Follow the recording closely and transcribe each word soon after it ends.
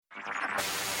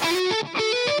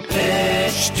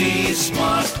HT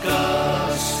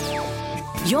Smartcast.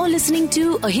 You're listening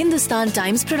to a Hindustan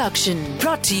Times production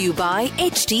brought to you by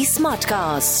HT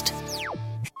Smartcast.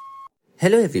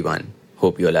 Hello everyone,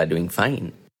 hope you all are doing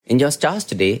fine. In your stars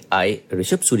today, I,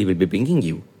 Rishabh Suri, will be bringing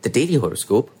you the daily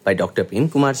horoscope by Dr. Prem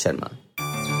Kumar Sharma.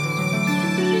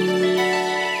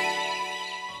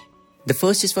 The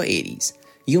first is for Aries.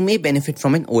 You may benefit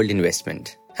from an old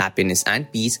investment. Happiness and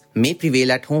peace may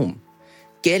prevail at home.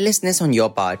 Carelessness on your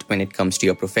part when it comes to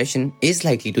your profession is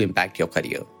likely to impact your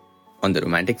career. On the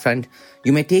romantic front,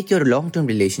 you may take your long-term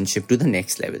relationship to the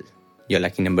next level. Your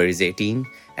lucky number is 18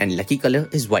 and lucky color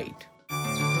is white.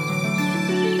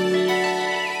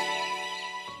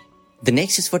 The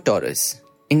next is for Taurus.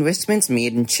 Investments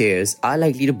made in shares are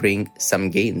likely to bring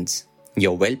some gains.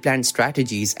 Your well-planned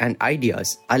strategies and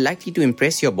ideas are likely to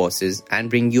impress your bosses and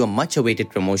bring you a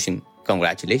much-awaited promotion.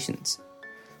 Congratulations.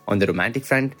 On the romantic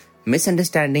front,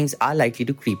 misunderstandings are likely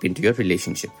to creep into your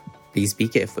relationship. Please be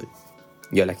careful.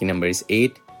 Your lucky number is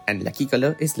 8 and lucky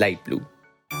color is light blue.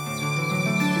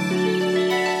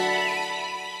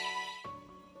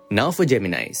 Now for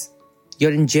Geminis.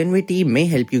 Your ingenuity may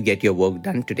help you get your work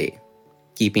done today.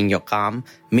 Keeping your calm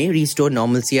may restore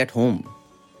normalcy at home.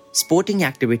 Sporting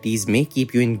activities may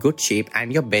keep you in good shape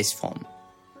and your best form.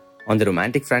 On the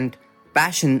romantic front,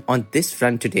 passion on this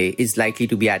front today is likely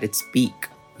to be at its peak.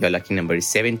 Your lucky number is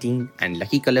 17 and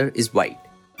lucky color is white.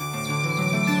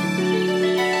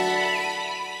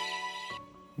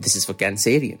 This is for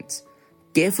Cancerians.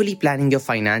 Carefully planning your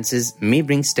finances may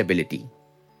bring stability.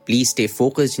 Please stay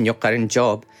focused in your current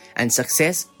job and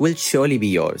success will surely be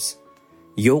yours.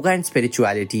 Yoga and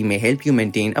spirituality may help you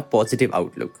maintain a positive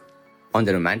outlook. On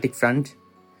the romantic front,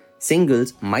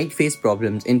 singles might face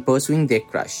problems in pursuing their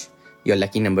crush. Your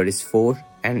lucky number is 4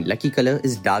 and lucky color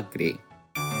is dark grey.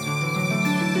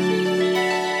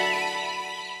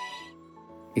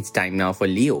 It's time now for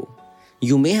Leo.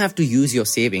 You may have to use your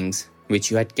savings, which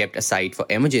you had kept aside for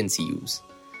emergency use.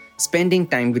 Spending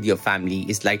time with your family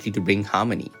is likely to bring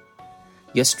harmony.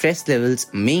 Your stress levels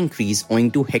may increase owing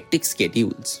to hectic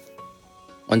schedules.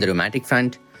 On the romantic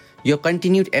front, your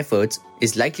continued efforts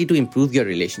is likely to improve your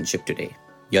relationship today.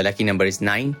 Your lucky number is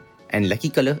 9 and lucky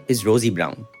color is rosy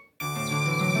brown.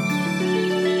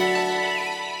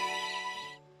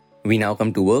 We now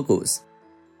come to Virgos.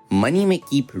 Money may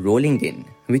keep rolling in,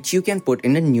 which you can put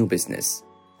in a new business.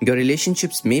 Your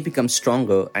relationships may become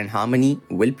stronger and harmony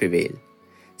will prevail.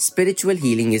 Spiritual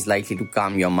healing is likely to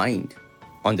calm your mind.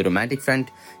 On the romantic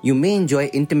front, you may enjoy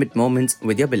intimate moments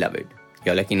with your beloved.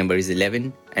 Your lucky number is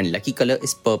 11 and lucky color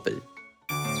is purple.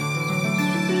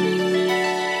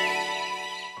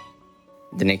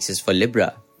 The next is for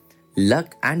Libra.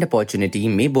 Luck and opportunity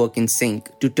may work in sync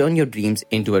to turn your dreams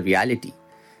into a reality.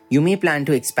 You may plan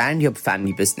to expand your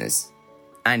family business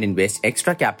and invest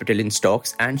extra capital in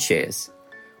stocks and shares.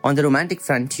 On the romantic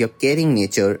front, your caring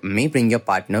nature may bring your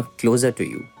partner closer to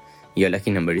you. Your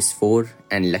lucky number is 4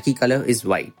 and lucky color is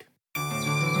white.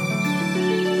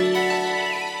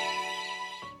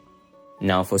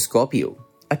 Now for Scorpio.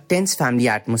 A tense family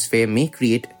atmosphere may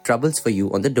create troubles for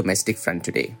you on the domestic front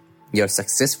today. Your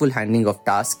successful handling of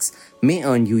tasks may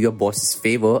earn you your boss's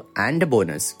favor and a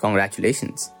bonus.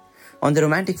 Congratulations. On the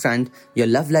romantic front, your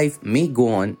love life may go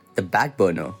on the back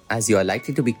burner as you are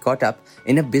likely to be caught up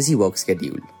in a busy work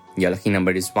schedule. Your lucky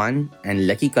number is 1 and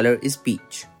lucky color is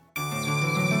peach.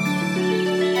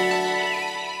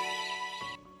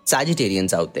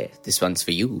 Sagittarians out there, this one's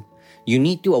for you. You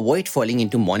need to avoid falling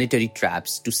into monetary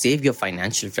traps to save your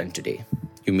financial front today.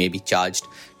 You may be charged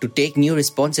to take new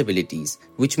responsibilities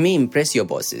which may impress your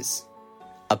bosses.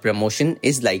 A promotion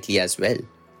is likely as well.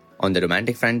 On the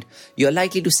romantic front, you are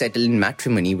likely to settle in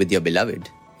matrimony with your beloved.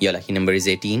 Your lucky number is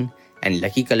 18 and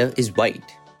lucky color is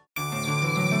white.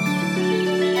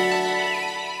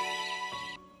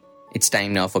 It's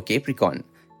time now for Capricorn.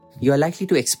 You are likely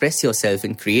to express yourself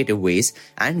in creative ways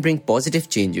and bring positive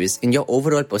changes in your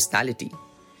overall personality.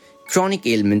 Chronic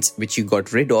ailments which you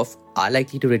got rid of are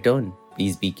likely to return.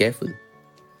 Please be careful.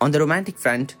 On the romantic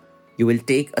front, you will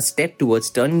take a step towards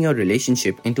turning your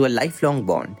relationship into a lifelong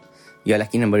bond. Your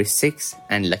lucky number is 6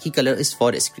 and lucky color is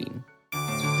forest green.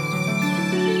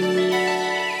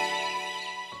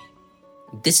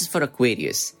 This is for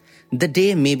Aquarius. The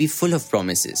day may be full of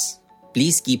promises.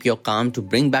 Please keep your calm to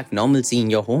bring back normalcy in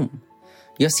your home.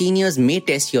 Your seniors may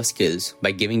test your skills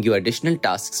by giving you additional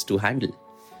tasks to handle.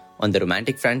 On the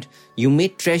romantic front, you may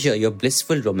treasure your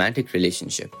blissful romantic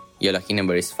relationship. Your lucky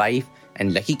number is 5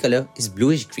 and lucky color is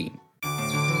bluish green.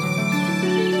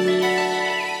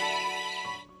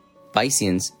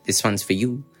 Pisceans, this one's for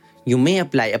you. You may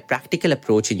apply a practical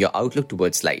approach in your outlook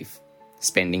towards life.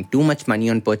 Spending too much money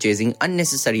on purchasing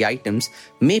unnecessary items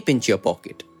may pinch your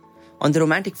pocket. On the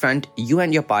romantic front, you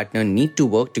and your partner need to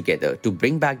work together to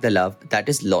bring back the love that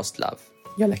is lost love.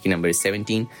 Your lucky number is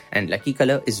 17 and lucky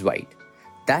color is white.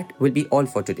 That will be all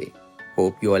for today.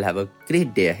 Hope you all have a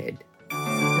great day ahead.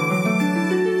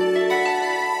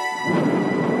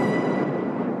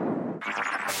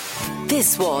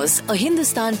 This was a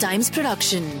Hindustan Times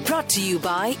production brought to you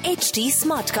by HT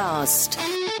Smartcast.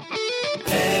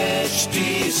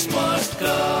 HT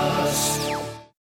Smartcast.